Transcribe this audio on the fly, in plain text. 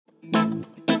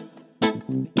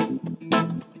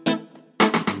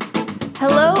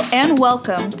Hello and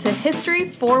welcome to History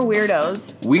for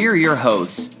Weirdos. We're your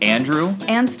hosts, Andrew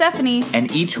and Stephanie, and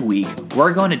each week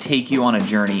we're going to take you on a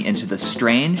journey into the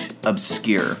strange,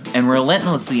 obscure, and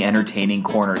relentlessly entertaining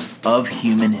corners of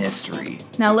human history.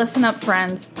 Now listen up,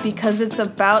 friends, because it's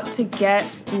about to get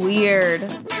weird.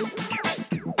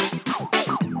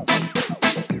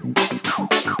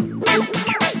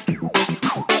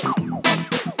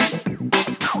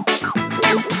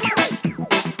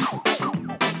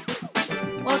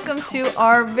 To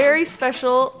our very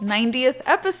special 90th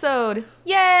episode.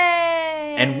 Yay!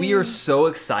 And we are so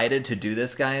excited to do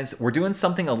this, guys. We're doing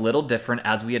something a little different.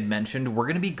 As we had mentioned, we're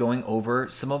going to be going over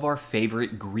some of our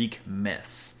favorite Greek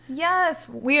myths. Yes,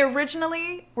 we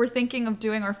originally were thinking of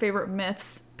doing our favorite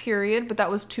myths, period, but that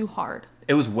was too hard.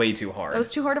 It was way too hard. That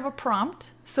was too hard of a prompt,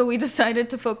 so we decided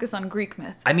to focus on Greek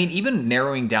myth. I mean, even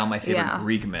narrowing down my favorite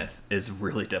Greek myth is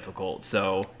really difficult.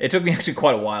 So it took me actually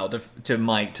quite a while to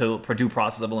do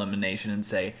process of elimination and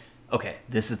say, okay,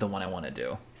 this is the one I want to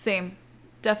do. Same.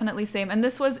 Definitely same. And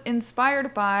this was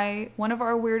inspired by one of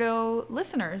our weirdo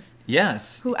listeners.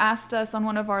 Yes. Who asked us on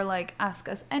one of our, Ask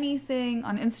Us Anything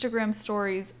on Instagram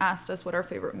stories, asked us what our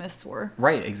favorite myths were.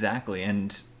 Right, exactly.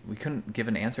 And we couldn't give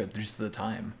an answer at just the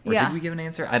time. Or did we give an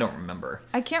answer? I don't remember.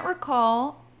 I can't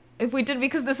recall if we did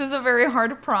because this is a very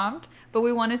hard prompt, but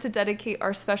we wanted to dedicate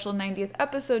our special 90th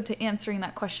episode to answering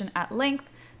that question at length.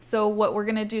 So what we're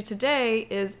going to do today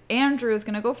is Andrew is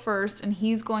going to go first, and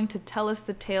he's going to tell us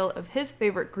the tale of his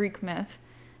favorite Greek myth.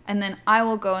 And then I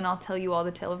will go and I'll tell you all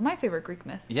the tale of my favorite Greek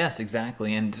myth. Yes,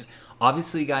 exactly. And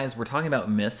obviously, guys, we're talking about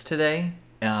myths today.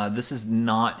 This is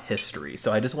not history.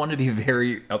 So I just wanted to be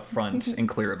very upfront and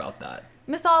clear about that.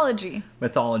 Mythology.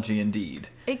 Mythology, indeed.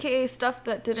 AKA stuff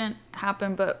that didn't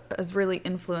happen but has really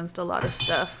influenced a lot of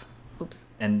stuff. Oops.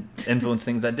 And influenced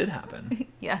things that did happen.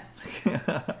 Yes.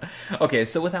 Okay,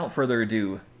 so without further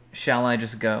ado, shall I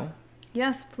just go?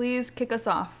 Yes, please kick us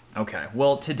off. Okay,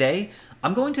 well, today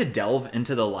I'm going to delve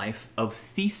into the life of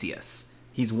Theseus.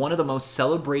 He's one of the most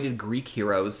celebrated Greek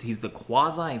heroes. He's the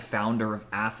quasi-founder of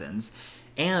Athens.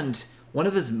 And one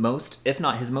of his most, if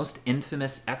not his most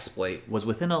infamous exploit was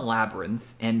within a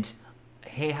labyrinth, and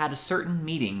he had a certain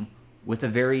meeting with a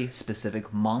very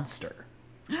specific monster.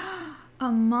 A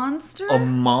monster? A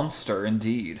monster,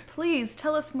 indeed. Please,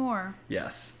 tell us more.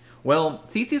 Yes. Well,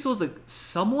 Theseus was a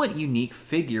somewhat unique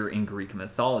figure in Greek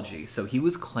mythology, so he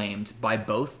was claimed by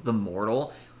both the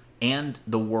mortal and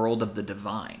the world of the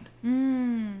divine.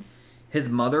 His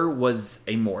mother was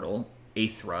a mortal,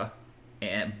 Aethra,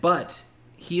 but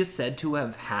he is said to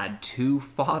have had two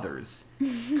fathers.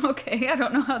 Okay, I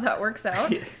don't know how that works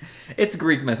out. It's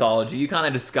Greek mythology. You kind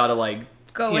of just gotta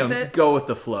go with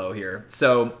the flow here.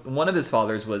 So one of his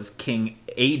fathers was King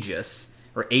Aegeus,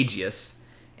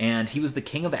 and he was the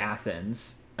king of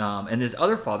Athens. And his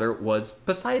other father was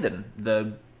Poseidon,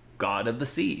 the god of the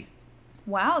sea.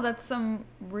 Wow, that's some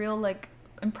real,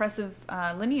 impressive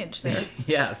lineage there.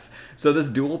 Yes. So this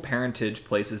dual parentage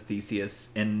places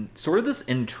Theseus in sort of this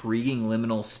intriguing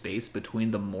liminal space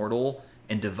between the mortal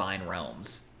and divine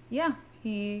realms. Yeah,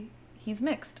 he's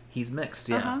mixed. He's mixed,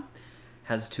 yeah. Uh-huh.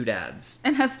 Has two dads.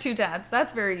 And has two dads.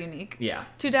 That's very unique. Yeah.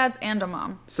 Two dads and a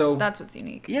mom. So that's what's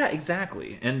unique. Yeah,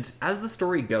 exactly. And as the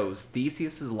story goes,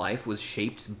 Theseus' life was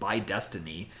shaped by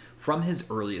destiny from his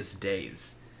earliest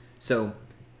days. So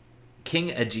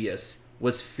King Aegeus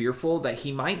was fearful that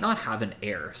he might not have an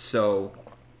heir, so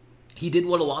he did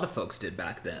what a lot of folks did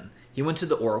back then. He went to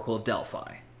the Oracle of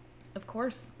Delphi. Of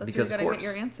course. That's where you gotta get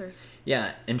your answers.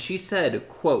 Yeah, and she said,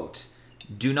 quote,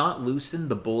 "Do not loosen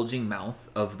the bulging mouth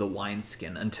of the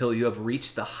wineskin until you have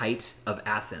reached the height of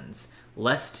Athens,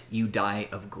 lest you die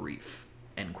of grief."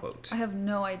 End quote. I have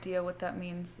no idea what that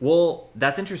means. Well,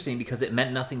 that's interesting because it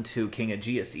meant nothing to King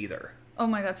Aegeus either. Oh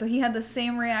my god, so he had the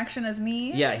same reaction as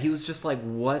me? Yeah, he was just like,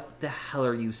 what the hell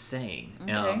are you saying?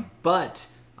 Okay. But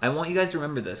I want you guys to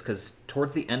remember this because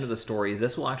towards the end of the story,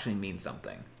 this will actually mean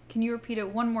something. Can you repeat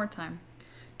it one more time?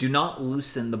 Do not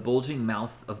loosen the bulging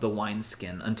mouth of the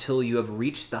wineskin until you have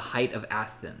reached the height of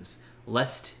Athens,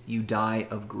 lest you die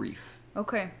of grief.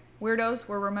 Okay. Weirdos,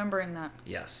 we're remembering that.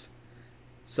 Yes.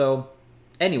 So,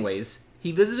 anyways,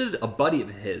 he visited a buddy of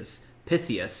his,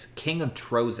 Pythias, king of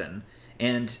Trozen,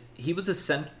 and he was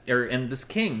and this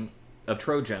king of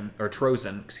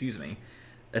Trozen,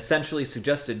 essentially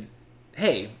suggested,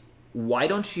 hey, why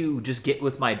don't you just get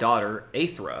with my daughter,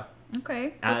 Aethra?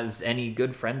 Okay. As any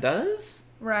good friend does?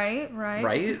 Right.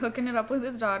 Hooking it up with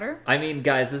his daughter. I mean,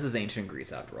 guys, this is ancient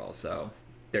Greece after all, so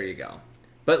there you go.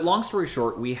 But long story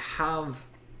short,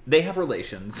 they have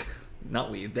relations.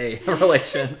 Not we, they have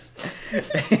relations.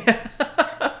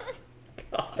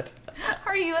 God.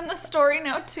 in the story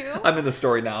now too? I'm in the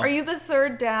story now. Are you the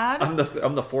third dad? I'm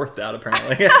the fourth dad,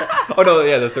 apparently. Oh, no,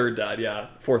 yeah, the third dad, yeah.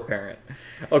 Fourth parent.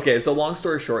 Okay, so long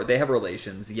story short, they have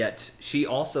relations, yet she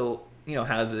also,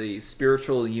 has a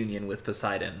spiritual union with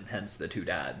Poseidon, hence the two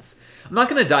dads. I'm not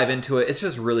going to dive into it. It's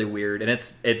just really weird, and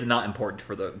it's not important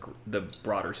for the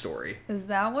broader story. Is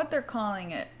that what they're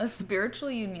calling it? A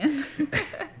spiritual union?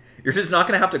 You're just not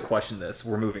going to have to question this.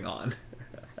 We're moving on.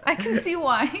 I can see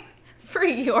why. For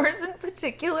yours in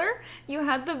particular, you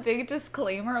had the big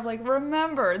disclaimer of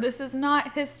remember, this is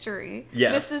not history.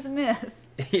 Yes. This is myth.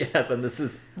 Yes, and this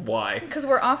is why. Because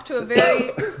we're off to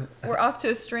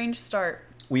a strange start.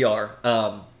 We are.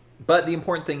 But the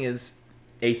important thing is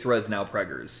Aethra is now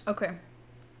preggers. Okay.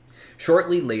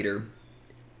 Shortly later,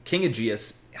 King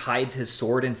Aegeus hides his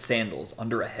sword and sandals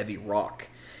under a heavy rock.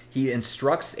 He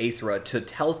instructs Aethra to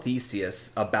tell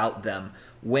Theseus about them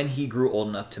when he grew old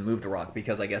enough to move the rock,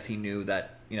 because I guess he knew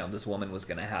that, this woman was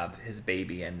going to have his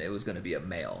baby and it was going to be a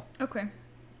male. Okay.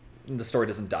 The story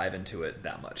doesn't dive into it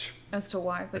that much. As to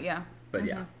why, but yeah. But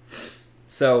yeah.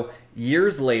 So,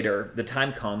 years later, the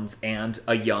time comes and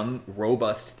a young,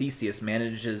 robust Theseus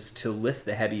manages to lift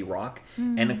the heavy rock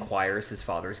and acquires his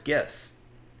father's gifts.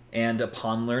 And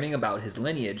upon learning about his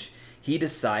lineage, he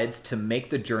decides to make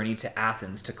the journey to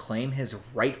Athens to claim his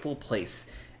rightful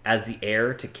place as the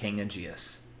heir to King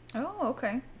Aegeus. Oh,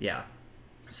 okay. Yeah.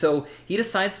 So he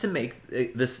decides to make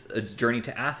this journey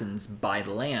to Athens by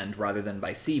land rather than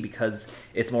by sea because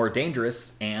it's more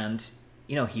dangerous and,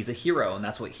 he's a hero and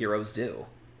that's what heroes do.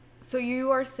 So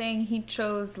you are saying he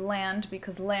chose land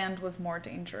because land was more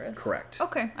dangerous? Correct.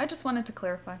 Okay, I just wanted to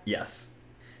clarify. Yes.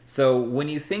 So when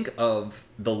you think of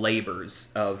the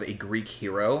labors of a Greek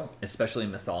hero, especially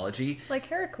in mythology... Like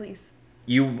Heracles.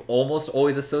 You almost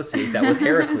always associate that with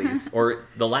Heracles, or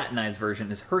the Latinized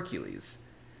version is Hercules.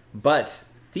 But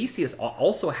Theseus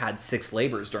also had 6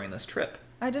 labors during this trip.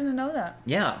 I didn't know that.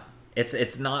 Yeah.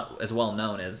 It's not as well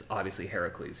known as, obviously,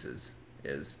 Heracles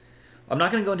is. I'm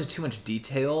not going to go into too much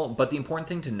detail, but the important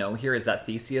thing to know here is that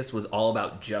Theseus was all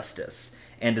about justice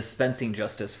and dispensing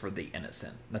justice for the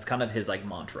innocent. That's kind of his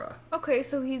mantra. Okay,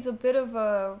 so he's a bit of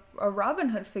a Robin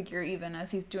Hood figure even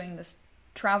as he's doing this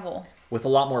travel. With a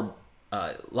lot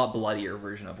bloodier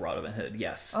version of Robin Hood,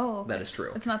 yes. Oh, okay. That is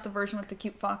true. It's not the version with the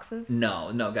cute foxes?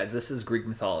 No, guys, this is Greek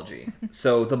mythology.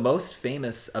 So the most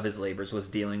famous of his labors was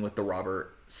dealing with the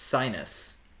robber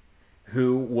Sinis,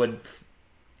 who would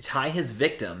tie his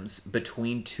victims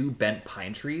between 2 bent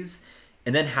pine trees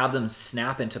and then have them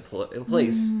snap into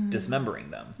place,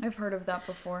 dismembering them. I've heard of that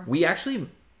before. We actually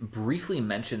briefly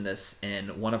mentioned this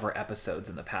in one of our episodes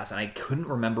in the past, and I couldn't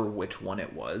remember which one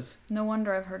it was. No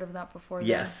wonder I've heard of that before.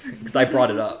 Yes, because I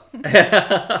brought it up.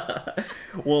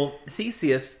 Well,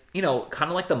 Theseus, kind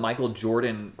of like the Michael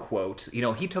Jordan quote,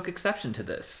 he took exception to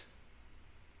this.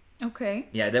 Okay.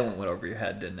 Yeah, that one went over your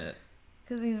head, didn't it?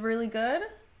 Because he's really good?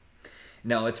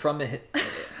 No, it's from it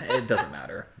doesn't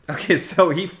matter. Okay,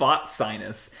 so he fought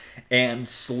Sinis and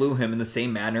slew him in the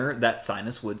same manner that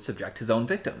Sinis would subject his own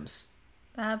victims.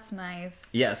 That's nice.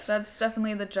 Yes. That's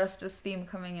definitely the justice theme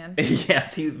coming in.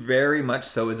 Yes, he very much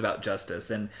so is about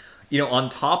justice. And, on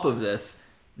top of this,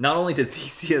 not only did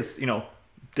Theseus,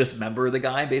 dismember the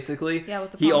guy, basically, yeah,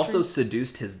 with the he also tree.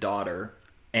 Seduced his daughter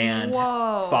and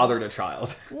Whoa. fathered a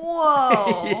child.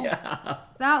 Whoa. Yeah.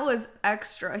 That was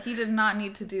extra. He did not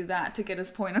need to do that to get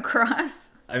his point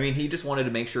across. I mean, he just wanted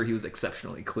to make sure he was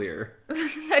exceptionally clear.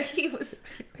 That he was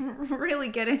really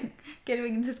getting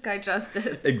this guy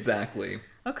justice. Exactly.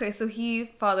 Okay, so he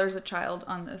fathers a child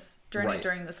on this journey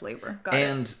during this labor. Got it.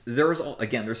 And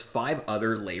there's 5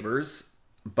 other labors,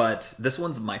 but this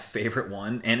one's my favorite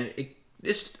one, and it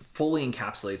just fully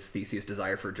encapsulates Theseus'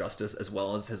 desire for justice as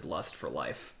well as his lust for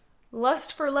life.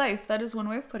 Lust for life, that is one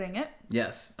way of putting it.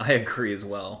 Yes, I agree as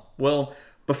well. Well,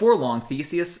 before long,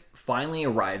 Theseus finally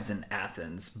arrives in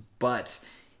Athens, but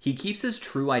he keeps his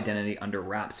true identity under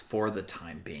wraps for the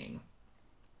time being.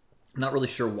 Not really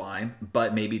sure why,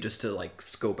 but maybe just to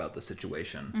scope out the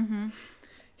situation. Mm-hmm.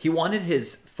 He wanted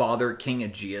his father, King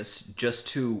Aegeus, just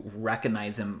to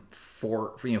recognize him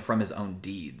from his own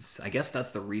deeds. I guess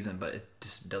that's the reason, but it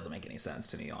just doesn't make any sense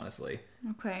to me, honestly.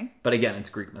 Okay. But again, it's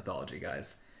Greek mythology,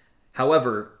 guys.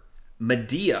 However,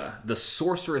 Medea, the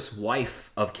sorceress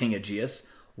wife of King Aegeus,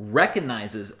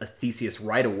 recognizes Theseus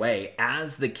right away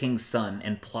as the king's son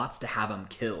and plots to have him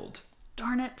killed.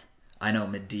 Darn it. I know,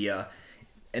 Medea.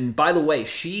 And by the way,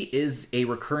 she is a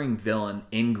recurring villain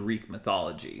in Greek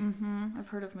mythology. Mm-hmm. I've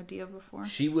heard of Medea before.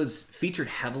 She was featured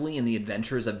heavily in the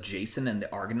adventures of Jason and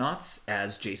the Argonauts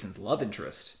as Jason's love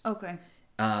interest. Okay.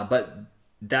 But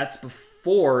that's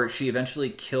before she eventually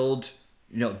killed,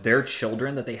 their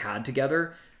children that they had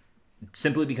together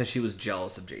simply because she was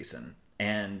jealous of Jason.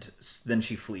 And then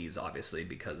she flees, obviously,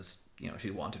 because,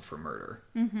 she's wanted for murder.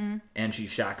 Mm-hmm. And she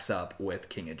shacks up with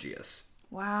King Aegeus.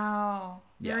 Wow.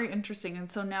 Very interesting.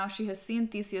 And so now she has seen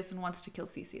Theseus and wants to kill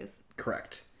Theseus.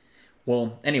 Correct.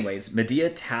 Well, anyways, Medea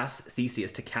tasks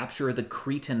Theseus to capture the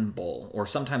Cretan bull, or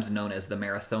sometimes known as the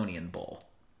Marathonian bull.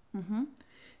 Mm-hmm.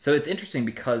 So it's interesting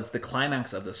because the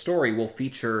climax of the story will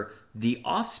feature the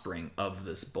offspring of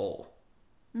this bull.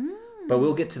 But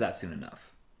we'll get to that soon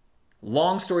enough.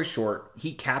 Long story short,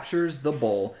 he captures the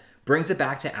bull, brings it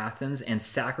back to Athens, and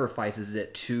sacrifices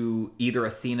it to either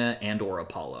Athena and or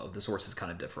Apollo. The sources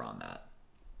kind of differ on that.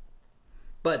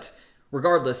 But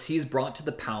regardless, he's brought to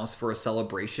the palace for a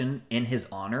celebration in his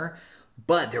honor,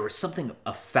 but there was something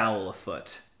afoul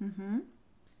afoot. Mm-hmm.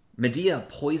 Medea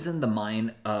poisoned the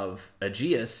mind of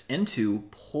Aegeus into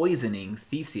poisoning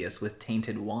Theseus with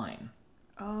tainted wine.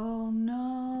 Oh,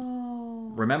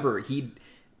 no. Remember,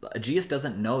 Aegeus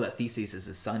doesn't know that Theseus is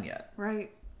his son yet.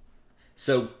 Right.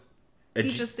 So he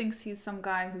just thinks he's some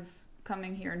guy who's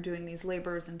coming here and doing these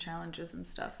labors and challenges and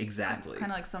stuff. Exactly.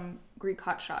 Kind of like some Greek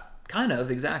hotshot. Kind of,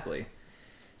 exactly.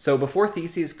 So before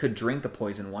Theseus could drink the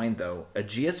poisoned wine, though,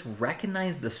 Aegeus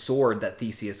recognized the sword that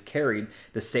Theseus carried,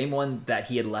 the same one that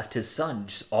he had left his son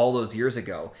just all those years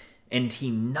ago, and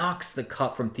he knocks the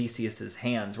cup from Theseus's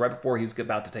hands right before he was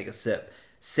about to take a sip,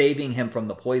 saving him from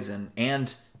the poison,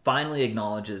 and finally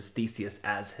acknowledges Theseus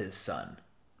as his son.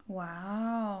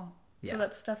 Wow. Yeah. So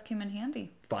that stuff came in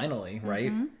handy. Finally,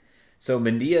 right? Mm-hmm. So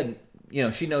Medea,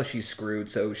 she knows she's screwed,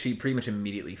 so she pretty much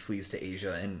immediately flees to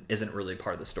Asia and isn't really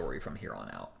part of the story from here on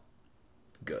out.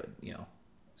 Good,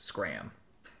 scram.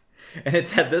 And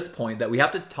it's at this point that we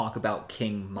have to talk about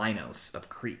King Minos of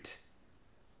Crete.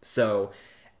 So,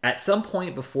 at some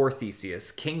point before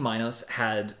Theseus, King Minos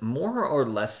had more or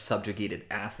less subjugated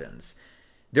Athens.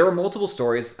 There are multiple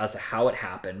stories as to how it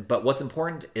happened, but what's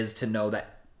important is to know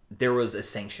that there was a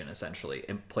sanction, essentially,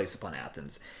 in place upon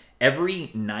Athens. Every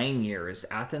 9 years,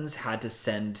 Athens had to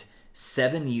send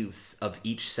 7 youths of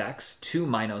each sex to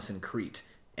Minos in Crete,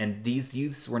 and these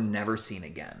youths were never seen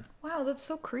again. Wow, that's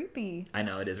so creepy. I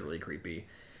know, it is really creepy.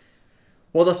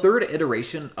 Well, the third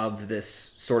iteration of this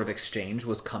sort of exchange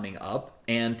was coming up,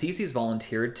 and Theseus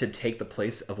volunteered to take the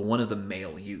place of one of the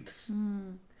male youths.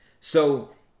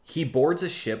 So he boards a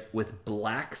ship with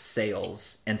black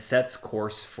sails and sets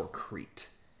course for Crete.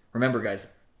 Remember,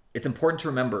 guys, it's important to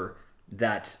remember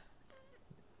that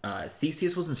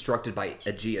Theseus was instructed by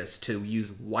Aegeus to use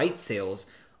white sails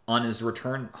on his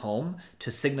return home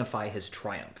to signify his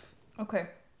triumph. Okay.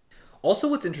 Also,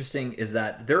 what's interesting is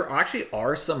that there actually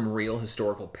are some real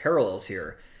historical parallels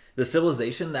here. The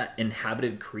civilization that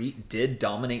inhabited Crete did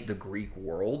dominate the Greek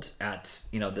world at,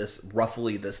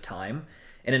 roughly this time.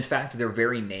 And in fact, their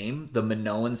very name, the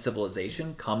Minoan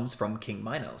civilization, comes from King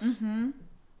Minos. Mm-hmm.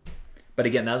 But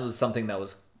again, that was something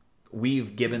that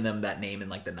we've given them that name in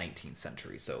like the 19th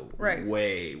century. So right.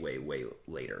 Way, way, way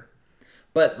later.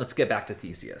 But let's get back to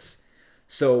Theseus.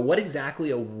 So what exactly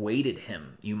awaited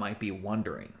him, you might be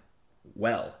wondering?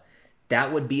 Well,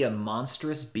 that would be a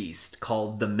monstrous beast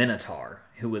called the Minotaur,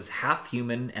 who was half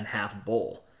human and half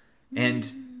bull.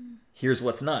 And here's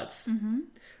what's nuts. Mm-hmm.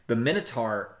 The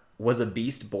Minotaur was a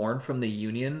beast born from the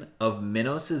union of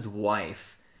Minos'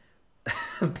 wife,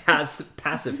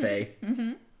 Pasiphae,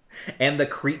 mm-hmm. and the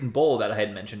Cretan bull that I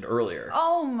had mentioned earlier.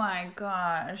 Oh my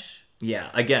gosh.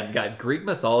 Yeah, again, guys, Greek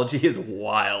mythology is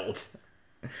wild.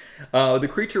 The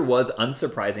creature was,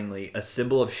 unsurprisingly, a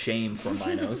symbol of shame for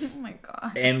Minos. Oh my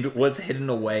god. And was hidden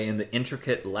away in the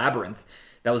intricate labyrinth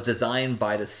that was designed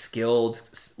by the skilled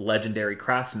legendary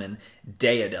craftsman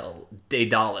Daedalus.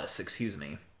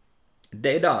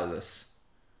 Daedalus.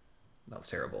 That was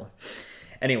terrible.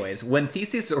 Anyways, when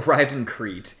Theseus arrived in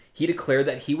Crete, he declared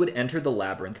that he would enter the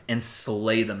labyrinth and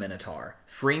slay the Minotaur,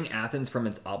 freeing Athens from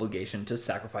its obligation to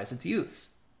sacrifice its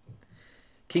youths.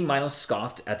 King Minos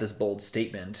scoffed at this bold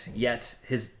statement, yet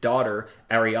his daughter,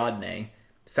 Ariadne,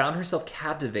 found herself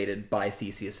captivated by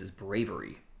Theseus'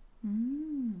 bravery.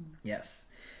 Yes.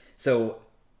 So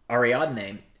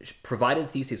Ariadne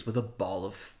provided Theseus with a ball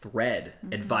of thread,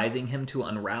 advising him to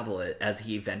unravel it as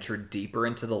he ventured deeper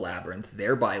into the labyrinth,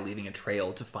 thereby leaving a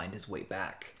trail to find his way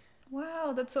back.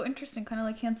 Wow, that's so interesting. Kind of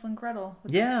like Hansel and Gretel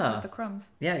with the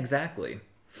crumbs. Yeah, exactly.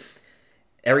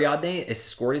 Ariadne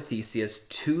escorted Theseus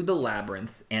to the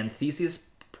labyrinth, and Theseus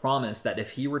promised that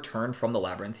if he returned from the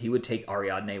labyrinth, he would take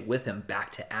Ariadne with him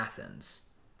back to Athens.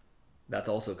 That's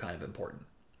also kind of important.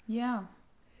 Yeah.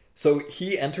 So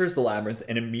he enters the labyrinth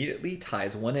and immediately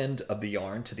ties one end of the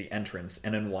yarn to the entrance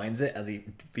and unwinds it as he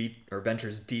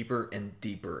ventures deeper and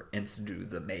deeper into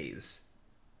the maze.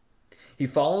 He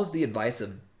follows the advice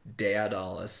of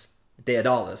Daedalus,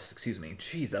 Daedalus, excuse me.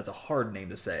 Jeez, that's a hard name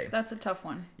to say. That's a tough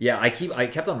one. Yeah, I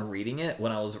kept on reading it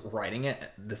when I was writing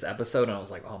this episode, and I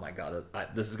was like, oh my god,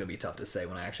 this is gonna be tough to say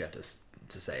when I actually have to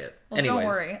say it. Well, Anyways. don't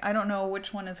worry. I don't know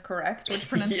which one is correct, which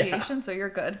pronunciation, so you're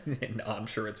good. No, I'm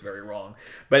sure it's very wrong.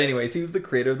 But anyways, he was the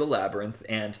creator of the labyrinth,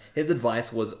 and his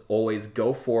advice was always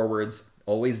go forwards,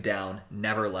 always down,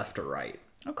 never left or right.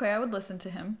 Okay, I would listen to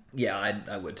him. Yeah,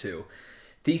 I would too.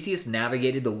 Theseus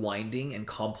navigated the winding and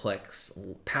complex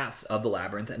paths of the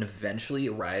labyrinth and eventually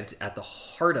arrived at the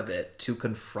heart of it to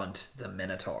confront the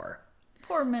Minotaur.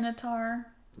 Poor Minotaur.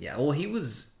 Yeah, well, he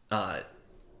was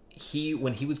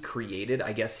when he was created,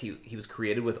 I guess he was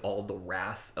created with all the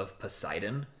wrath of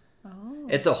Poseidon. Oh.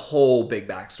 It's a whole big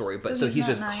backstory, but so he's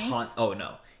he's not just nice? Oh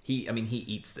no. He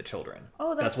eats the children.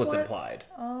 Oh, that's what's what... implied.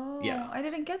 Oh, Yeah. I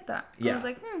didn't get that. Yeah. I was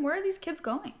like, where are these kids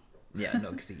going? Yeah,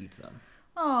 no, because he eats them.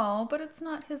 Oh, but it's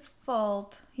not his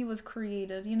fault. He was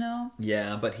created, you know?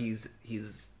 Yeah, but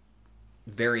he's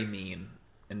very mean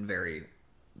and very,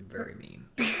 very mean.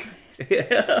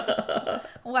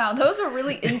 Wow, those are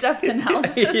really in-depth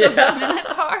analysis of the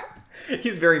Minotaur.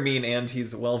 He's very mean and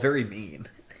he's, well, very mean.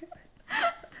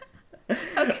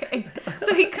 Okay,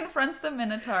 so he confronts the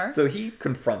Minotaur. So he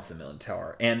confronts the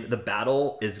Minotaur, and the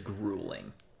battle is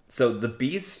grueling. So the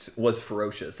beast was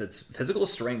ferocious. Its physical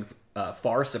strength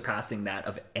far surpassing that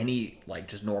of any, like,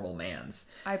 just normal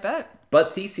man's. I bet.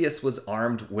 But Theseus was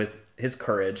armed with his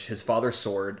courage, his father's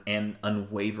sword, and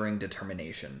unwavering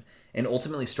determination, and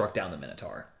ultimately struck down the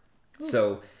Minotaur. Ooh.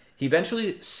 So he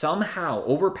eventually somehow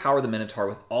overpowered the Minotaur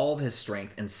with all of his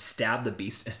strength and stabbed the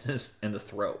beast in the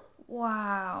throat.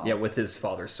 Wow. Yeah, with his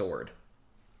father's sword.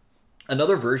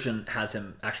 Another version has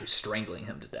him actually strangling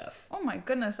him to death. Oh my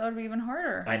goodness, that would be even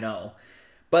harder. I know.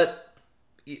 But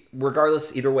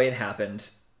regardless, either way it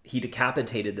happened, he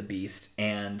decapitated the beast,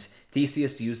 and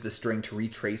Theseus used the string to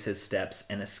retrace his steps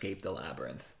and escape the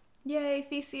labyrinth. Yay,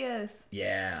 Theseus.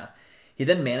 Yeah. He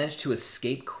then managed to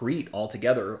escape Crete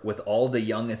altogether with all the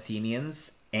young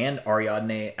Athenians and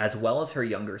Ariadne, as well as her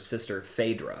younger sister,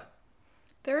 Phaedra.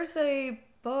 There's a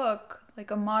book, like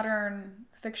a modern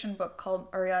fiction book called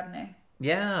Ariadne.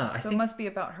 Yeah, So it must be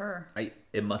about her.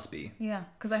 It must be. Yeah,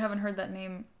 because I haven't heard that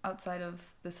name outside of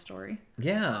this story.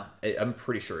 Yeah, I'm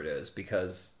pretty sure it is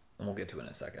because, and we'll get to it in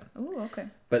a second. Ooh, okay.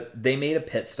 But they made a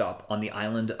pit stop on the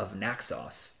island of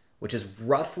Naxos, which is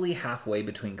roughly halfway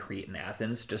between Crete and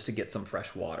Athens, just to get some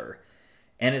fresh water.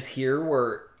 And it's here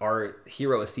where our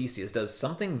hero Theseus does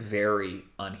something very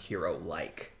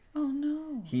unhero-like. Oh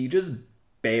no. He just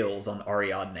bails on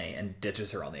Ariadne and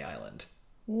ditches her on the island.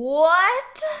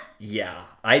 What? Yeah,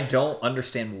 I don't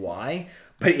understand why,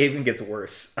 but it even gets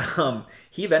worse.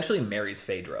 He eventually marries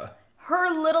Phaedra. Her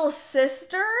little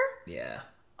sister? Yeah.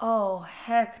 Oh,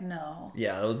 heck no.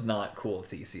 Yeah, that was not cool of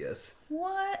Theseus.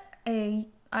 What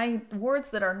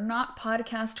words that are not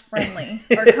podcast friendly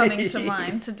are coming to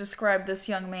mind to describe this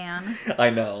young man. I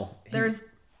know.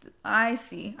 I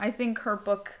think her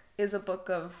book is a book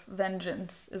of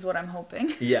vengeance, is what I'm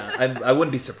hoping. Yeah, I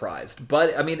wouldn't be surprised.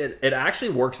 But, I mean, it actually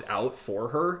works out for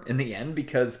her in the end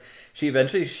because she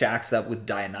eventually shacks up with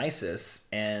Dionysus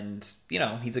and,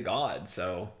 he's a god,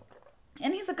 so...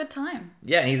 And he's a good time.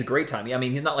 Yeah, and he's a great time. Yeah, I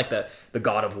mean, he's not like the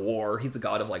god of war. He's the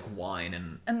god of, like, wine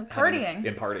and partying.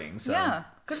 And partying, so... Yeah,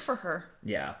 good for her.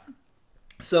 Yeah.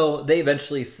 So they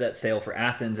eventually set sail for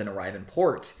Athens and arrive in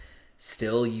port,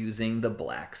 still using the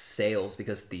black sails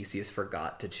because Theseus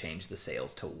forgot to change the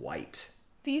sails to white.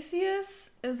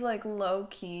 Theseus is like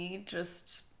low-key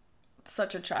just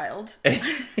such a child. I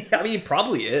mean, he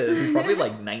probably is. He's probably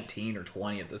like 19 or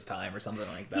 20 at this time or something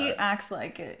like that. He acts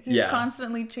like it. He's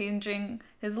constantly changing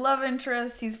his love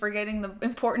interest. He's forgetting the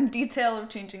important detail of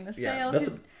changing the sails.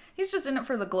 Yeah, he's just in it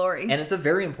for the glory. And it's a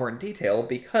very important detail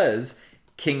because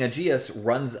King Aegeus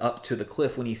runs up to the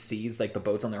cliff when he sees like the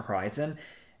boats on the horizon.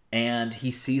 And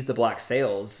he sees the black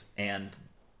sails and,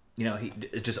 he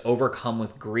just overcome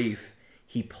with grief,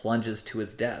 he plunges to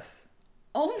his death.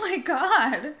 Oh my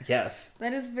god. Yes.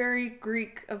 That is very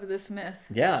Greek of this myth.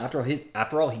 Yeah,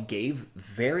 after all, he gave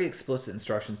very explicit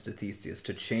instructions to Theseus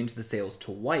to change the sails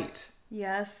to white.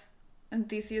 Yes. And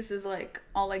Theseus is like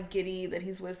all like giddy that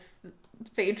he's with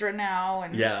Phaedra now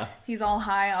and he's all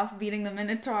high off beating the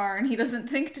Minotaur and he doesn't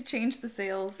think to change the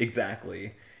sails.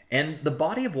 Exactly. And the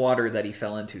body of water that he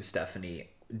fell into,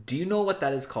 Stephanie, do you know what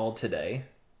that is called today?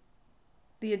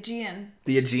 The Aegean.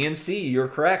 The Aegean Sea, you're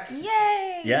correct.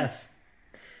 Yay! Yes.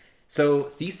 So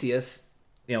Theseus,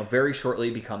 very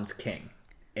shortly becomes king.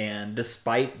 And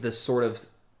despite the sort of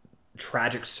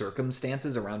tragic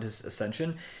circumstances around his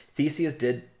ascension, Theseus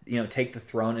did take the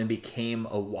throne and became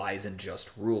a wise and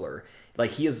just ruler.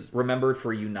 Like, he is remembered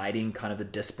for uniting kind of the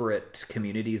disparate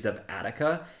communities of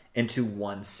Attica into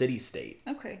one city-state.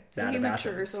 Okay, so That he of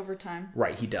matures Athens. over time.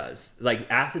 Right, he does. Like,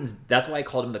 Athens, that's why I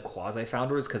called him the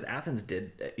quasi-founders, because Athens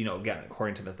did, again,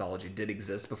 according to mythology, did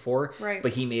exist before. Right.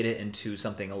 But he made it into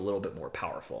something a little bit more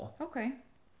powerful. Okay.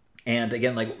 And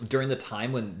again, like, during the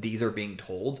time when these are being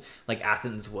told, like,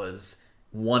 Athens was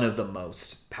one of the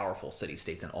most powerful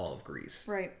city-states in all of Greece.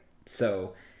 Right.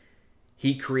 So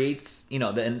he creates,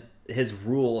 then his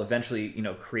rule eventually,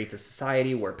 creates a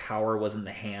society where power was in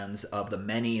the hands of the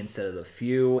many instead of the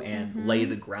few, and lay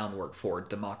the groundwork for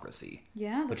democracy.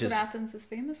 Yeah, that's which what is Athens is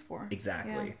famous for.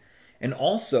 exactly. Yeah. And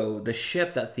also, the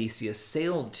ship that Theseus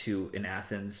sailed to in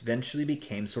Athens eventually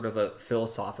became sort of a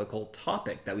philosophical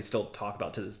topic that we still talk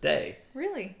about to this day.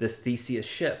 Really? The Theseus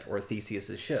ship, or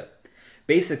Theseus's ship.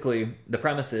 Basically, the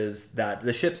premise is that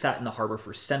the ship sat in the harbor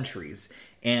for centuries,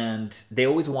 and the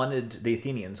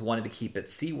Athenians wanted to keep it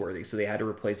seaworthy, so they had to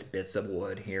replace bits of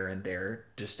wood here and there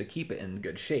just to keep it in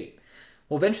good shape.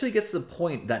 Well, eventually it gets to the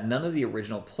point that none of the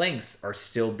original planks are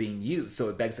still being used, so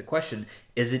it begs the question,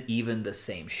 is it even the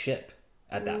same ship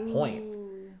at that point?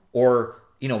 Or,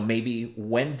 maybe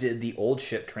when did the old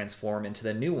ship transform into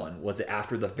the new one? Was it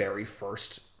after the very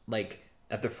first,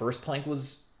 after the first plank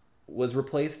was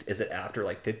replaced? Is it after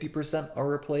 50% are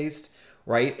replaced?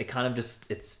 Right? It kind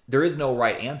of there is no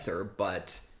right answer,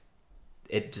 but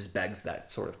it just begs that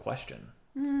sort of question.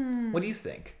 What do you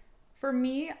think? For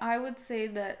me, I would say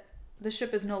that the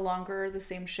ship is no longer the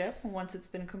same ship once it's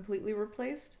been completely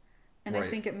replaced. And I Right.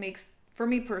 think it makes, for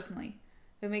me personally,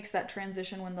 it makes that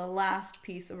transition when the last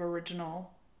piece of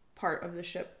original part of the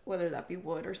ship, whether that be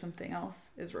wood or something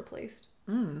else, is replaced.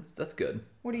 That's good.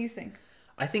 What do you think?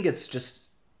 I think it's just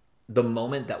the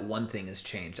moment that one thing is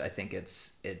changed. I think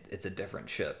it's a different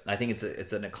ship. I think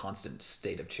it's in a constant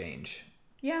state of change.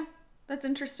 Yeah, that's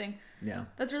interesting. Yeah.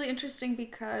 That's really interesting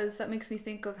because that makes me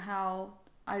think of how,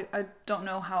 I don't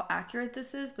know how accurate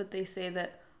this is, but they say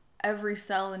that every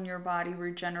cell in your body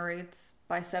regenerates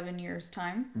by 7 years'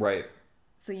 time. Right.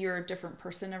 So you're a different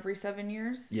person every 7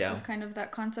 years. Yeah. Is kind of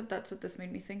that concept. That's what this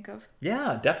made me think of.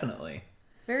 Yeah, definitely.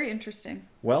 Very interesting.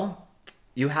 Well,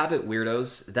 you have it,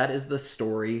 weirdos. That is the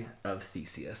story of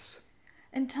Theseus.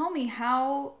 And tell me,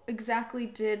 how exactly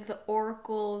did the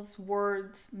oracle's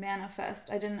words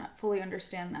manifest? I didn't fully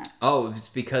understand that. Oh, it's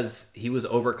because he was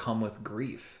overcome with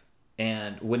grief.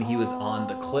 And when he was on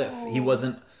the cliff,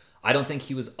 I don't think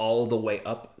he was all the way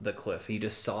up the cliff. He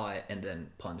just saw it and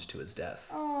then plunged to his death.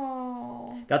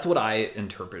 Oh, That's what I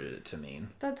interpreted it to mean.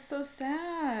 that's so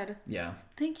sad. Yeah.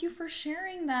 Thank you for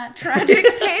sharing that tragic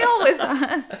tale with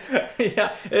us.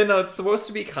 Yeah. And it's supposed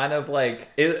to be kind of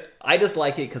I just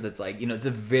like it because it's it's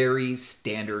a very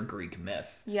standard Greek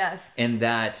myth. Yes. And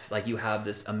that, you have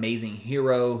this amazing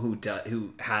hero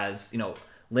who has,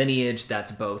 lineage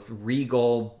that's both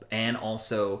regal and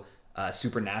also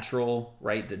supernatural,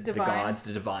 right? The Divine. gods,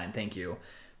 the divine, thank you.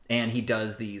 And he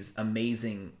does these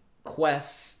amazing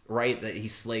quests, right? That he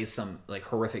slays some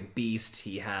horrific beast.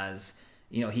 He has,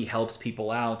 he helps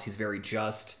people out. He's very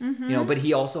just, but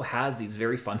he also has these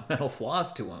very fundamental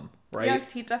flaws to him, right?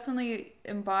 Yes, he definitely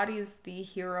embodies the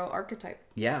hero archetype.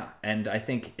 Yeah. And I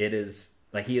think it is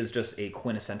he is just a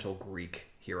quintessential Greek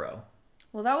hero.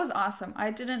 Well, that was awesome. I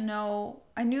didn't know,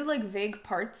 I knew vague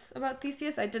parts about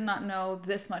Theseus. I did not know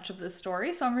this much of this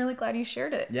story, so I'm really glad you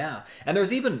shared it. Yeah. And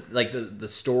there's even the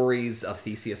stories of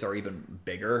Theseus are even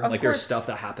bigger. Of there's course. stuff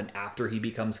that happened after he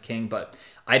becomes king, but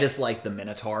I just like the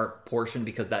Minotaur portion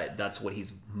because that's what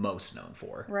he's most known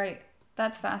for. Right.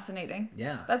 That's fascinating.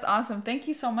 Yeah. That's awesome. Thank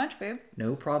you so much, babe.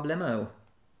 No problemo.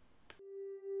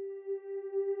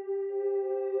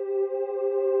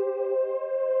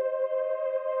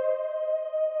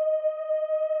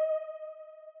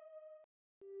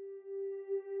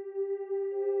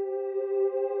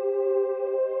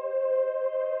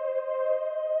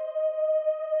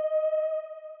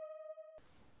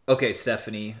 Okay,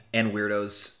 Stephanie and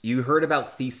weirdos, you heard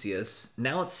about Theseus.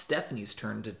 Now it's Stephanie's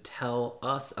turn to tell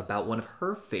us about one of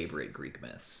her favorite Greek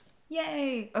myths.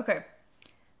 Yay! Okay.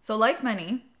 So like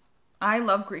many, I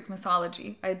love Greek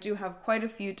mythology. I do have quite a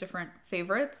few different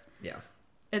favorites. Yeah.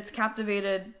 It's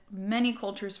captivated many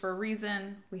cultures for a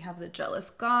reason. We have the jealous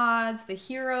gods, the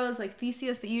heroes like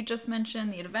Theseus that you just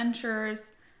mentioned, the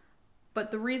adventurers.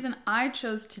 But the reason I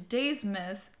chose today's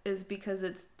myth is because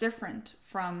it's different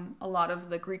from a lot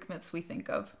of the Greek myths we think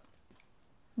of.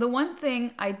 The one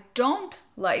thing I don't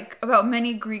like about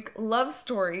many Greek love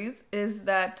stories is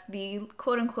that the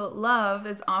quote-unquote love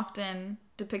is often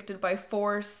depicted by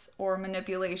force or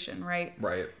manipulation, right?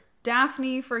 Right.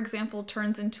 Daphne, for example,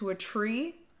 turns into a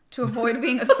tree to avoid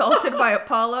being assaulted by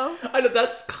Apollo. I know,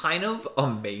 that's kind of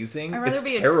amazing. I'd rather It's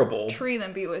be terrible. a tree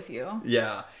than be with you.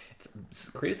 Yeah. It's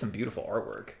created some beautiful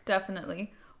artwork.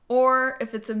 Definitely. Or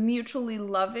if it's a mutually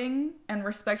loving and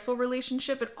respectful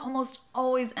relationship, it almost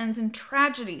always ends in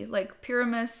tragedy, like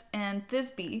Pyramus and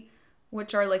Thisbe,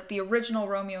 which are like the original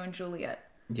Romeo and Juliet.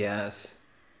 Yes.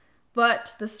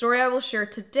 But the story I will share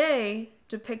today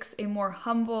depicts a more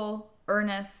humble,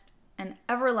 earnest, and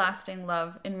everlasting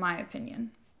love, in my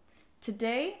opinion.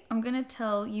 Today, I'm going to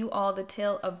tell you all the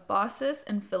tale of Baucis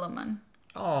and Philemon.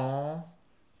 Aww.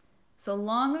 So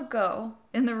long ago,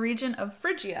 in the region of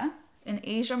Phrygia, in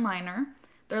Asia Minor,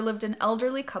 there lived an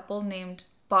elderly couple named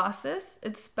Baucis.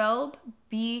 It's spelled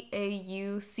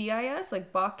Baucis,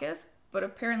 like Bacchus, but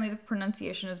apparently the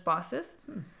pronunciation is Baucis.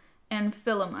 And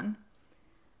Philemon.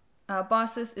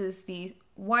 Baucis is the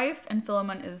wife and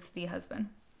Philemon is the husband.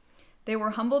 They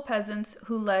were humble peasants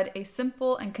who led a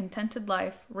simple and contented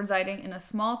life, residing in a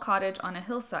small cottage on a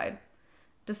hillside.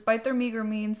 Despite their meager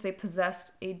means, they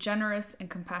possessed a generous and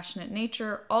compassionate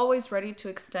nature, always ready to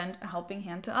extend a helping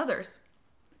hand to others.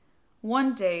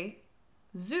 One day,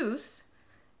 Zeus,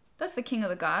 that's the king of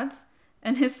the gods,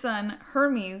 and his son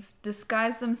Hermes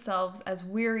disguised themselves as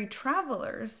weary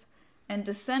travelers and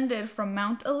descended from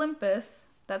Mount Olympus,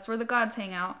 that's where the gods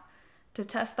hang out, to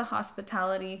test the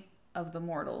hospitality of the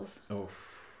mortals.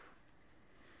 Oof.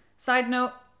 Side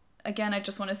note, again, I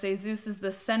just want to say Zeus is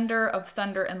the sender of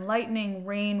thunder and lightning,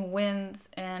 rain, winds,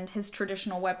 and his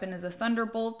traditional weapon is a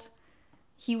thunderbolt.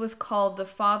 He was called the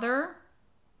father,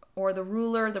 or the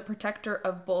ruler, the protector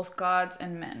of both gods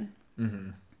and men.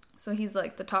 Mm-hmm. So he's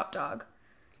like the top dog.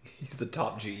 He's the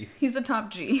top G. He's the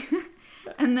top G.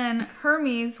 And then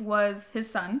Hermes was his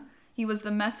son. He was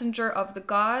the messenger of the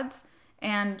gods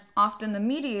and often the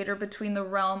mediator between the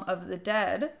realm of the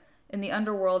dead in the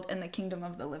underworld and the kingdom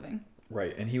of the living.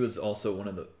 Right, and he was also one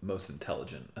of the most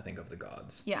intelligent, I think, of the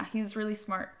gods. Yeah, he's really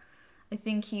smart. I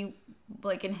think he,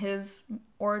 like in his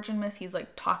origin myth, he's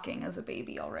like talking as a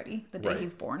baby already, the day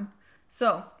he's born.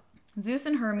 So, Zeus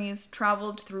and Hermes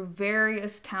traveled through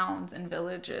various towns and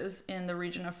villages in the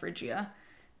region of Phrygia.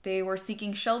 They were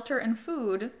seeking shelter and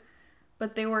food,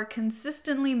 but they were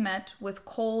consistently met with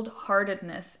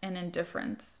cold-heartedness and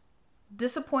indifference.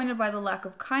 Disappointed by the lack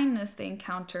of kindness they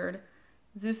encountered,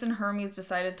 Zeus and Hermes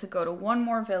decided to go to one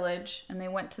more village, and they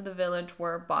went to the village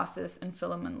where Baucis and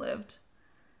Philemon lived.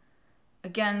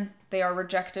 Again, they are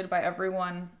rejected by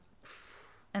everyone.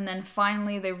 And then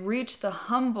finally, they reach the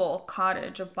humble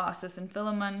cottage of Baucis and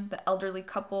Philemon. The elderly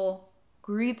couple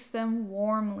greets them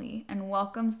warmly and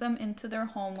welcomes them into their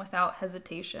home without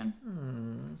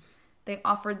hesitation. They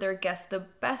offered their guests the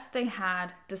best they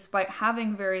had, despite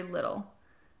having very little.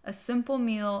 A simple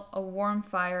meal, a warm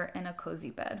fire, and a cozy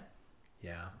bed.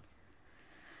 Yeah.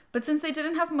 But since they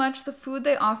didn't have much, the food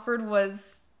they offered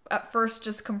was at first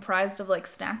just comprised of like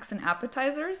snacks and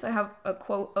appetizers. I have a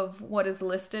quote of what is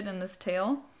listed in this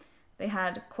tale. They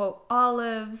had, quote,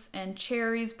 olives and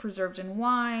cherries preserved in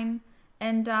wine,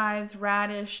 endives,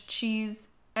 radish, cheese,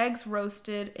 eggs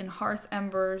roasted in hearth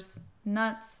embers,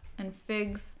 nuts and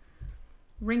figs,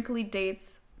 wrinkly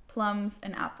dates, plums,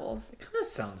 and apples. It kind of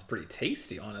sounds pretty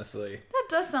tasty, honestly. That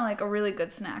does sound like a really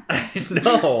good snack. I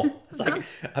know. It's like,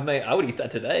 I would eat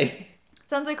that today.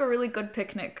 Sounds like a really good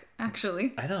picnic,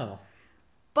 actually. I know.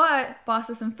 But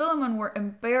Baucis and Philemon were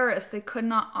embarrassed they could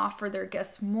not offer their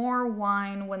guests more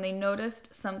wine when they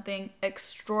noticed something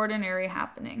extraordinary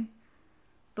happening.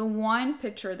 The wine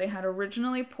pitcher they had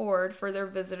originally poured for their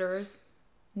visitors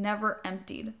never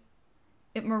emptied.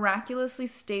 It miraculously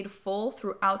stayed full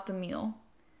throughout the meal.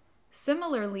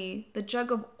 Similarly, the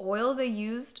jug of oil they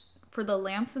used for the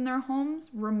lamps in their homes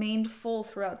remained full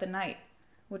throughout the night,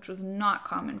 which was not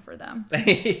common for them.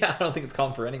 Yeah, I don't think it's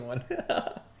common for anyone.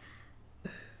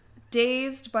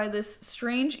 Dazed by this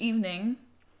strange evening,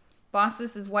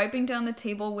 Baucis is wiping down the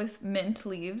table with mint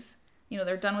leaves. You know,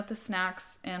 they're done with the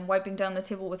snacks, and wiping down the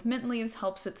table with mint leaves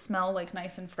helps it smell like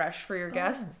nice and fresh for your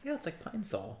guests. Yeah, it's like pine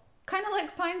sol. Kind of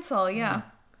like pine sol, yeah.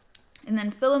 And then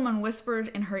Philemon whispered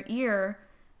in her ear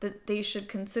that they should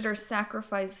consider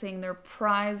sacrificing their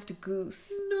prized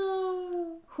goose.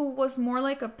 No. Who was more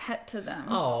like a pet to them.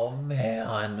 Oh,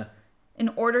 man. In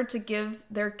order to give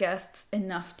their guests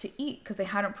enough to eat, because they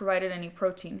hadn't provided any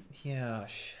protein. Yeah,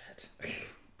 shit.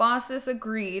 Baucis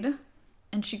agreed,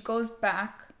 and she goes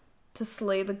back to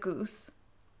slay the goose.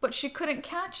 But she couldn't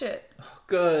catch it. Oh,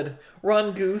 good.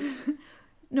 Run, goose.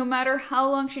 No matter how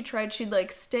long she tried, she'd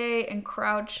like stay and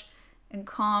crouch and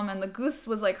calm, and the goose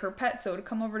was like her pet, so it would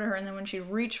come over to her, and then when she'd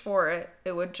reach for it,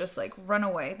 it would just like run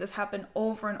away. This happened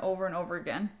over and over and over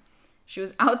again. She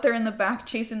was out there in the back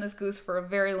chasing this goose for a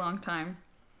very long time.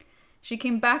 She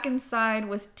came back inside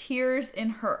with tears in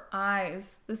her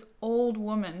eyes. This old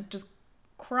woman just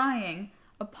crying,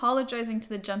 apologizing to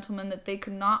the gentlemen that they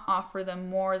could not offer them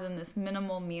more than this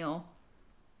minimal meal.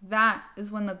 That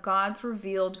is when the gods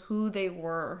revealed who they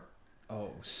were.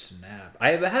 Oh, snap. I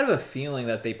had a feeling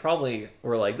that they probably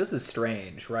were like, this is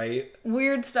strange, right?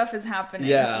 Weird stuff is happening.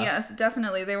 Yeah. Yes,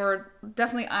 definitely. They were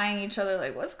definitely eyeing each other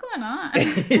like, what's going on?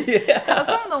 Yeah. How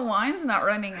come the wine's not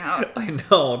running out? I know.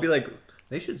 I'll be like,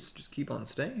 they should just keep on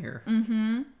staying here.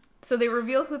 Mm-hmm. So they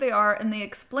reveal who they are, and they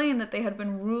explain that they had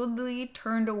been rudely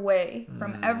turned away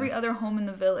from every other home in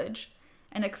the village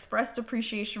and expressed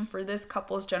appreciation for this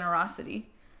couple's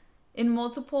generosity. In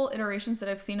multiple iterations that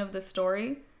I've seen of this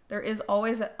story, there is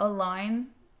always a line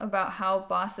about how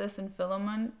Baucis and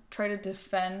Philemon try to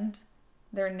defend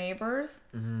their neighbors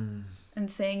and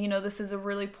saying, this is a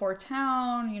really poor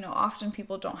town. Often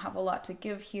people don't have a lot to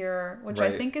give here, which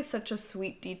I think is such a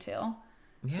sweet detail.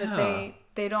 Yeah. That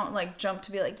they don't like jump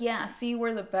to be like, yeah, see,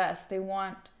 we're the best. They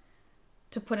want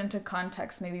to put into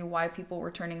context maybe why people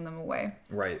were turning them away.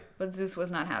 Right. But Zeus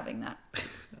was not having that.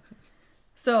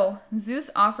 So Zeus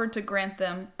offered to grant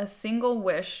them a single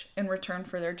wish in return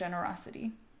for their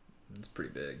generosity. It's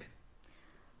pretty big.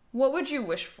 What would you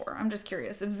wish for? I'm just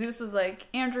curious. If Zeus was like,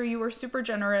 Andrew, you were super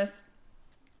generous.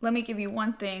 Let me give you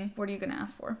one thing. What are you going to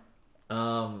ask for?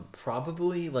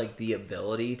 Probably like the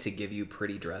ability to give you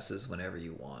pretty dresses whenever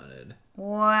you wanted.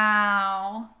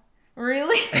 Wow.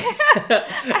 Really?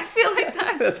 I feel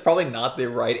like that's probably not the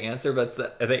right answer, but it's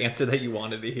the answer that you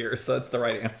wanted to hear, so that's the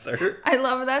right answer. I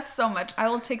love that so much. I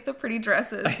will take the pretty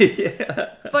dresses. Yeah.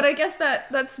 But I guess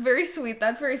that's very sweet.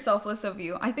 That's very selfless of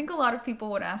you. I think a lot of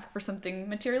people would ask for something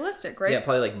materialistic, right? Yeah,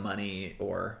 probably like money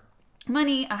or...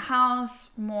 Money, a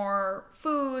house, more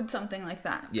food, something like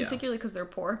that. Yeah. Particularly because they're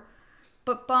poor.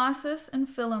 But Baucis and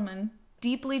Philemon,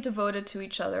 deeply devoted to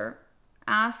each other,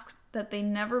 asked that they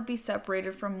never be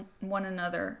separated from one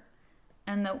another,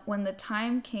 and that when the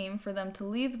time came for them to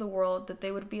leave the world, that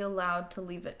they would be allowed to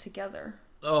leave it together.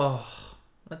 Oh,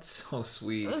 that's so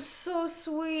sweet. It was so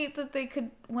sweet that they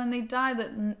could, when they died,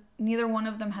 that neither one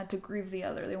of them had to grieve the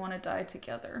other. They want to die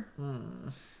together.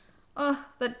 Oh,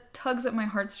 that tugs at my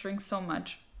heartstrings so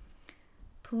much.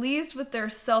 Pleased with their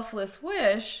selfless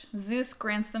wish, Zeus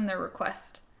grants them their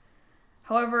request.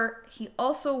 However, he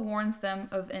also warns them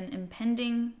of an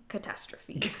impending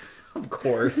catastrophe. Of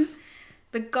course.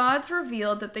 The gods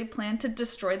revealed that they planned to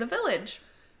destroy the village.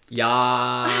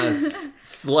 Yas!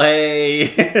 Slay!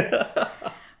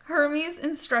 Hermes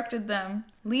instructed them,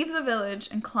 leave the village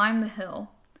and climb the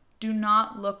hill. Do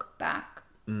not look back.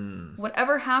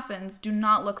 Whatever happens, do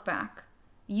not look back.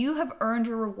 You have earned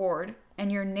your reward,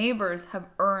 and your neighbors have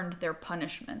earned their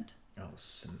punishment. Oh,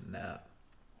 snap.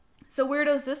 So,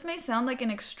 weirdos, this may sound like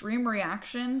an extreme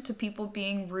reaction to people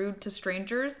being rude to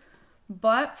strangers,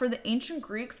 but for the ancient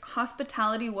Greeks,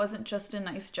 hospitality wasn't just a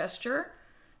nice gesture.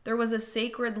 There was a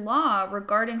sacred law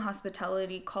regarding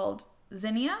hospitality called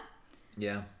xenia.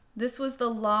 Yeah. This was the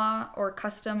law or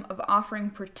custom of offering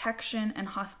protection and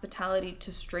hospitality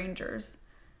to strangers.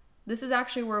 This is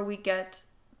actually where we get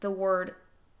the word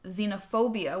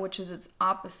xenophobia, which is its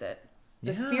opposite.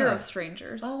 The fear of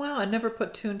strangers. Oh, wow. I never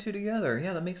put two and two together.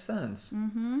 Yeah, that makes sense.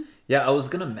 Yeah, I was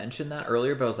going to mention that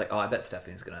earlier, but I was like, oh, I bet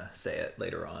Stephanie's going to say it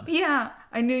later on. Yeah,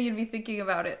 I knew you'd be thinking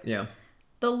about it. Yeah.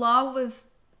 The law was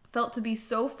felt to be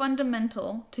so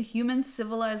fundamental to human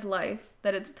civilized life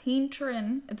that its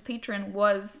patron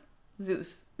was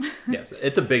Zeus. Yes,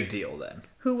 it's a big deal then.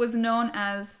 Who was known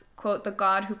as, quote, the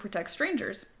god who protects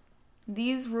strangers.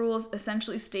 These rules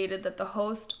essentially stated that the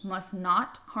host must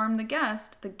not harm the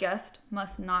guest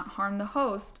must not harm the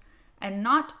host, and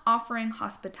not offering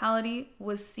hospitality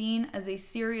was seen as a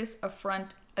serious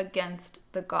affront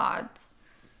against the gods.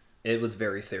 It was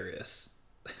very serious.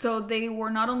 So they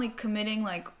were not only committing,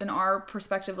 like, in our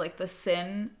perspective, like the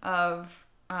sin of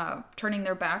turning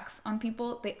their backs on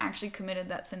people, they actually committed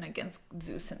that sin against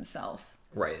Zeus himself.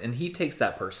 Right, and he takes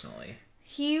that personally.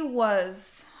 He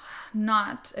was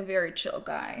not a very chill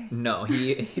guy. No,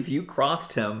 if you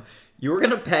crossed him, you were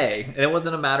going to pay. And it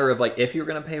wasn't a matter of, like, if you were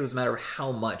going to pay, it was a matter of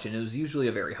how much. And it was usually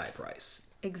a very high price.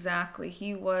 Exactly.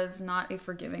 He was not a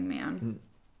forgiving man.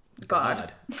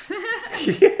 God.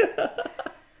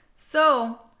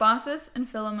 So, Baucis and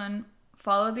Philemon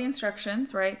follow the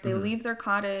instructions, right? They leave their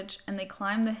cottage and they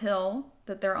climb the hill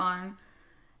that they're on.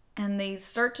 And they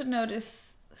start to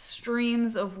notice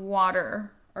streams of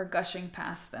water are gushing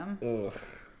past them. Ugh.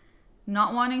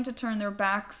 Not wanting to turn their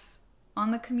backs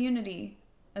on the community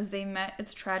as they met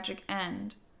its tragic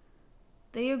end,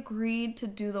 they agreed to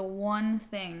do the one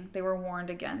thing they were warned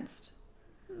against.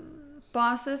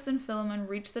 Baucis and Philemon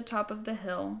reached the top of the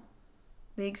hill,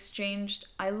 they exchanged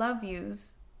I love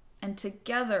yous, and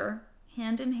together,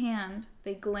 hand in hand,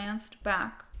 they glanced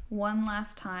back one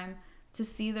last time to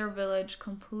see their village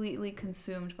completely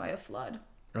consumed by a flood.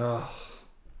 Ugh.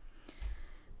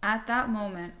 At that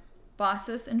moment,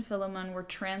 Baucis and Philemon were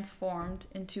transformed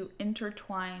into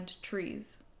intertwined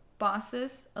trees.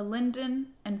 Baucis, a linden,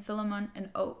 and Philemon, an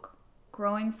oak,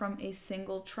 growing from a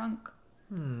single trunk,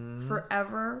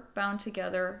 forever bound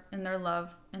together in their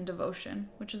love and devotion,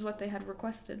 which is what they had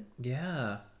requested.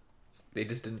 Yeah. They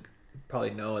just didn't probably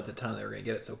know at the time they were going to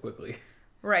get it so quickly.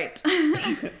 Right.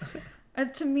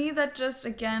 To me, that just,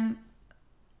 again,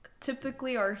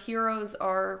 typically our heroes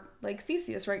are like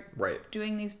Theseus, right? Right.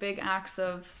 Doing these big acts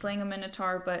of slaying a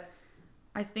minotaur, but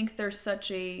I think there's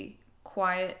such a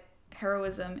quiet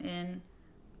heroism in,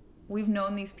 we've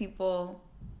known these people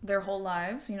their whole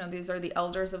lives. You know, these are the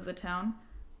elders of the town.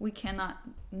 We cannot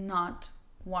not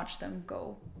watch them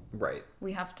go. Right.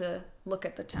 We have to look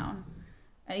at the town.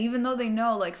 And even though they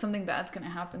know like something bad's going to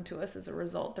happen to us as a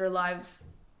result, their lives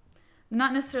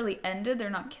not necessarily ended, they're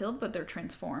not killed, but they're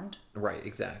transformed. Right,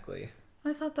 exactly.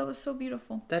 I thought that was so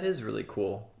beautiful. That is really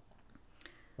cool.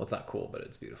 Well, it's not cool, but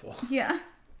it's beautiful. Yeah.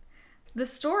 The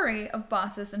story of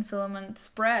Baucis and Philemon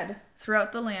spread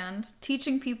throughout the land,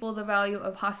 teaching people the value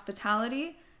of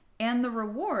hospitality and the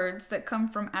rewards that come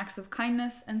from acts of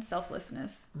kindness and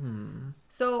selflessness.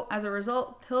 So, as a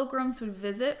result, pilgrims would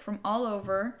visit from all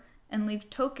over and leave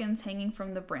tokens hanging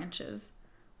from the branches.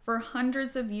 For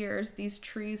hundreds of years, these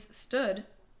trees stood,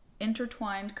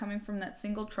 intertwined, coming from that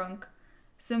single trunk,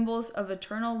 symbols of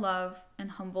eternal love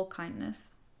and humble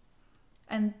kindness.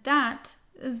 And that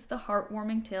is the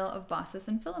heartwarming tale of Baucis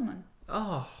and Philemon.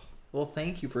 Oh, well,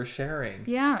 thank you for sharing.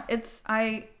 Yeah, it's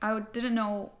I didn't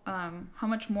know how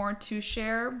much more to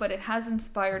share, but it has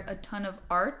inspired a ton of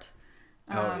art.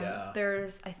 Yeah.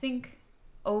 There's, I think,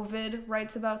 Ovid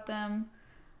writes about them.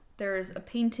 There's a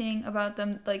painting about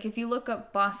them. Like, if you look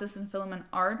up Baucis and Philemon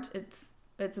art,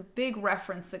 it's a big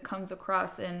reference that comes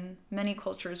across in many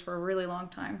cultures for a really long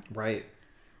time. Right.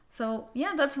 So,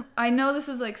 yeah, I know this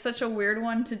is like such a weird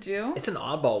one to do. It's an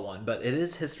oddball one, but it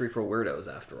is history for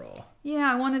weirdos after all. Yeah,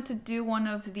 I wanted to do one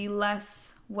of the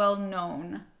less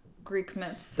well-known Greek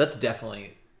myths. That's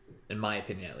definitely, in my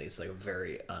opinion at least, like a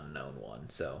very unknown one.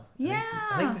 So Yeah.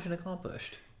 I think mission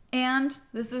accomplished. And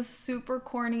this is super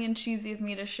corny and cheesy of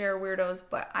me to share weirdos,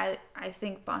 but I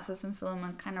think Baucis and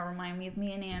Philemon kind of remind me of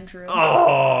me and Andrew.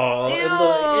 Oh, Ew.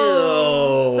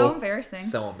 ew. So embarrassing.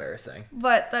 So embarrassing.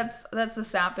 But that's the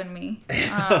sap in me.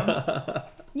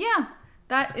 Yeah,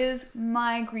 that is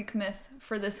my Greek myth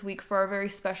for this week for our very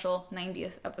special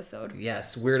 90th episode.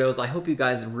 Yes, weirdos, I hope you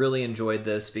guys really enjoyed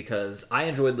this because I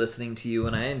enjoyed listening to you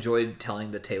and I enjoyed telling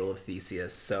the tale of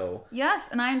Theseus. So Yes,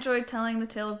 and I enjoyed telling the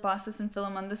tale of Baucis and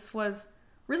Philemon. This was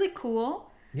really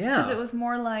cool. yeah, Because it was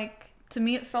more like, to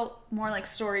me, it felt more like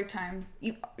story time.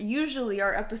 Usually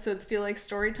our episodes feel like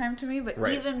story time to me, but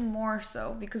Right. even more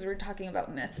so because we're talking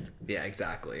about myths. yeah,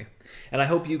 exactly. And I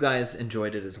hope you guys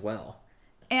enjoyed it as well.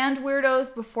 And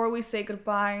weirdos, before we say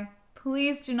goodbye,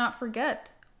 please do not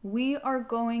forget, we are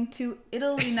going to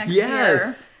Italy next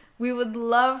Yes. year. We would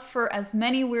love for as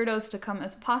many weirdos to come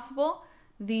as possible.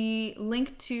 The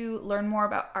link to learn more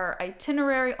about our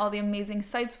itinerary, all the amazing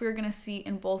sites we're going to see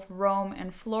in both Rome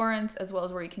and Florence, as well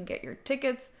as where you can get your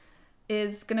tickets,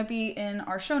 is going to be in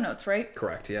our show notes, right?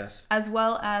 Correct, yes. As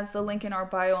well as the link in our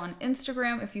bio on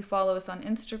Instagram if you follow us on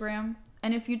Instagram.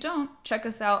 And if you don't, check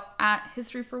us out at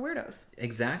History for Weirdos.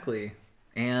 Exactly.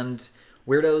 And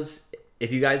weirdos,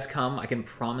 if you guys come, I can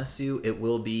promise you it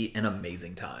will be an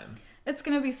amazing time. It's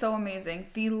going to be so amazing.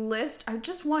 The list, I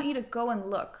just want you to go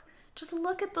and look. Just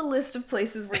look at the list of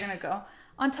places we're going to go.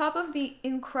 On top of the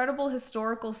incredible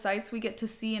historical sites we get to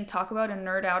see and talk about and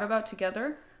nerd out about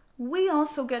together, we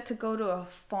also get to go to a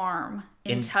farm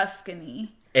in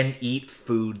Tuscany. And eat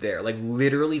food there. Like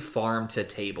literally farm to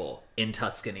table in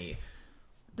Tuscany.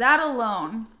 That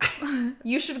alone.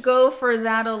 You should go for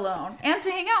that alone. And to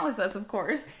hang out with us, of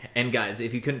course. And guys,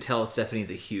 if you couldn't tell,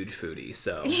 Stephanie's a huge foodie,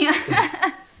 so...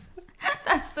 Yes.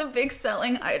 That's the big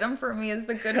selling item for me is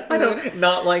the good food. I know,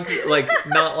 not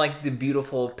like the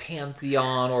beautiful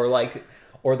Pantheon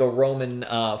or the Roman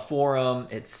Forum.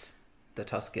 It's the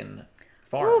Tuscan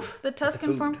farm. Oof, the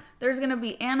Tuscan farm. There's going to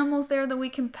be animals there that we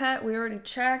can pet. We already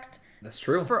checked. That's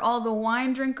true. For all the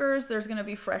wine drinkers, there's going to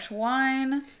be fresh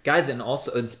wine. Guys,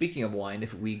 and speaking of wine,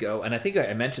 if we go, and I think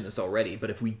I mentioned this already, but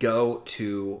if we go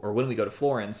to, or when we go to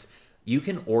Florence, you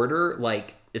can order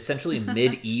like essentially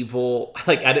medieval,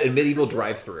 like at a medieval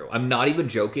drive-through. I'm not even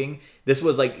joking. This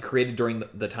was like created during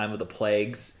the time of the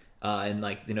plagues. in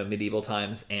like medieval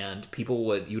times, and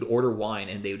you'd order wine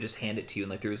and they would just hand it to you in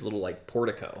like through this little like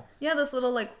portico. Yeah, this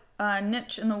little like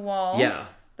niche in the wall. Yeah.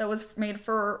 That was made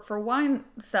for wine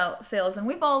sales, and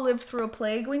we've all lived through a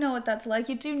plague. We know what that's like.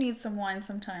 You do need some wine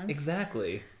sometimes.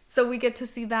 Exactly. So we get to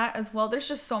see that as well. There's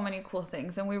just so many cool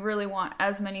things, and we really want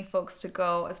as many folks to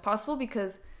go as possible,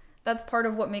 because that's part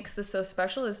of what makes this so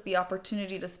special, is the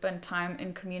opportunity to spend time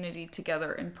in community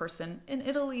together in person in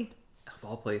Italy. Of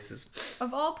all places.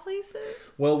 Of all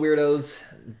places. Well, weirdos,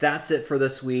 that's it for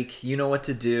this week. You know what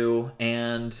to do,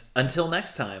 and until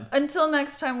next time. Until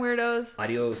next time, weirdos.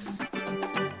 Adios.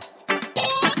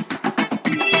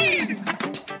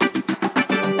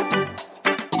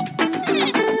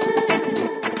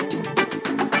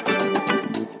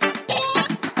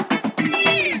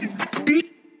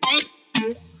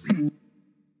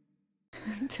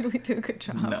 Did we do a good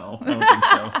job? No, I don't think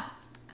so.